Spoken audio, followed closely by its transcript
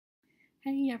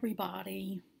Hey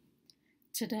everybody.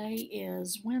 Today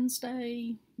is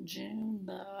Wednesday,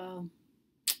 don't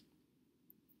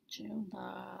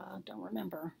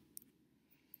remember.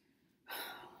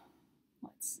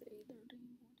 Let's see,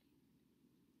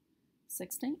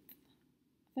 16th,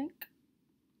 I think.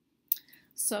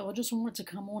 So I just wanted to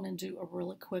come on and do a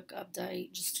really quick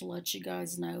update just to let you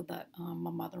guys know that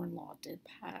my mother-in-law did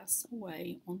pass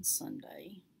away on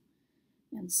Sunday.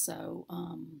 And so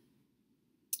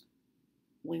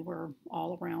we were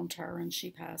all around her and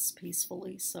she passed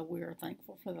peacefully, so we are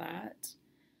thankful for that.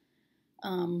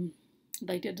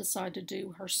 They did decide to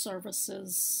do her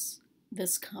services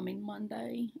this coming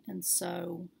Monday, and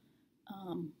so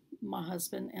my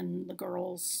husband and the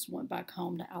girls went back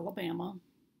home to Alabama,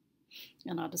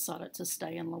 and I decided to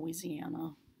stay in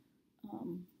Louisiana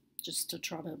just to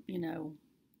try to,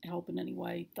 help in any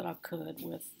way that I could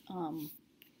with,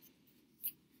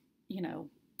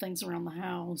 things around the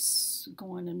house,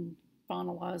 going and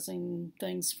finalizing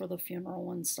things for the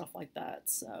funeral and stuff like that.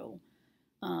 So,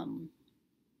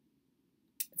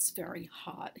 it's very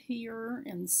hot here,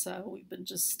 and so we've been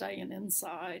just staying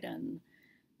inside. And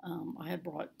I had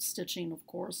brought stitching, of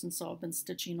course, and so I've been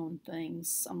stitching on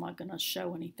things. I'm not going to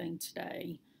show anything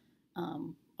today. I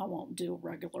won't do a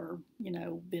regular,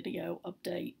 video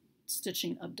update,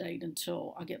 stitching update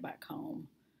until I get back home.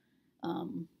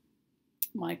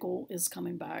 Michael is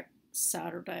coming back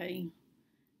Saturday,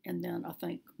 and then I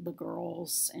think the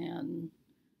girls and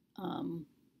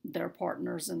their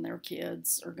partners and their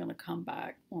kids are going to come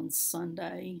back on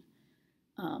Sunday.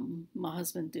 My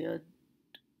husband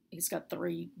he's got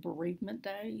 3 bereavement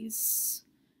days,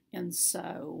 and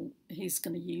so he's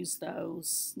going to use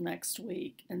those next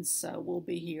week, and so we'll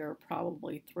be here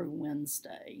probably through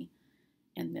Wednesday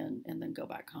and then go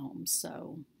back home.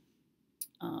 So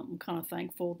I'm kind of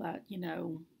thankful that,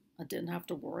 I didn't have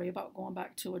to worry about going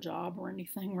back to a job or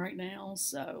anything right now.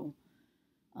 So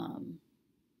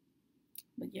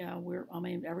but yeah,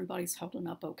 everybody's holding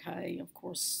up okay. Of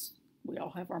course, we all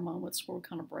have our moments where we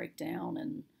kind of break down,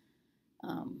 and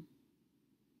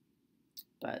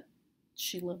but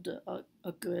she lived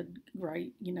a good,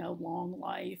 great, long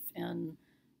life, and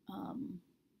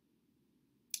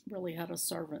really had a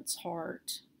servant's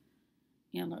heart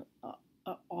and a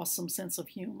awesome sense of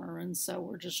humor. And so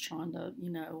we're just trying to,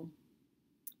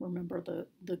 remember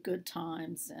the good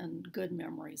times and good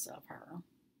memories of her.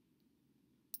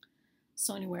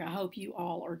 So anyway, I hope you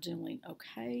all are doing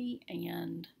okay,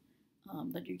 and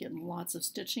that you're getting lots of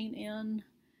stitching in.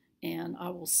 And I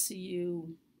will see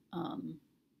you, I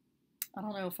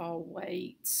don't know if I'll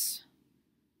wait.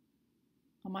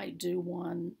 I might do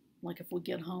one, like if we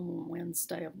get home on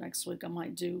Wednesday of next week, I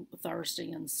might do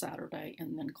Thursday and Saturday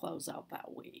and then close out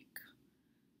that week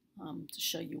to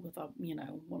show you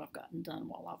what I've gotten done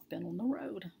while I've been on the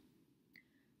road.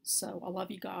 So I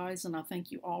love you guys, and I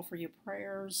thank you all for your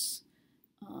prayers.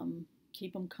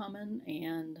 Keep them coming,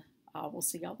 and I will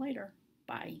see y'all later.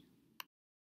 Bye.